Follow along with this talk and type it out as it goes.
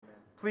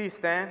Please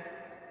stand.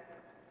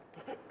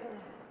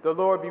 The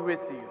Lord be with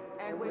you.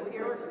 And with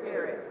your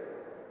spirit.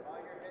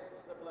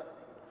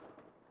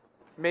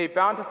 May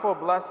bountiful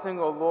blessing,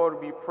 O Lord,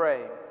 we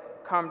pray,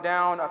 come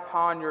down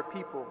upon your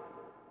people,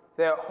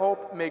 that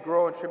hope may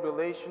grow in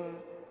tribulation,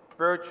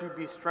 virtue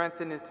be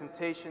strengthened in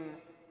temptation,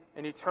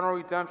 and eternal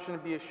redemption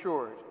be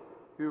assured,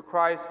 through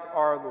Christ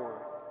our Lord.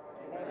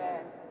 Amen.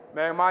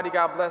 May Almighty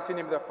God bless you in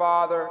the name of the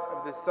Father,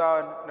 of the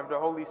Son, and of the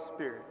Holy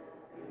Spirit.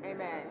 Amen.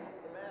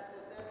 The Mass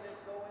is ended.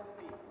 Go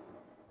in peace.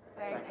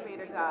 Thanks be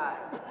to God.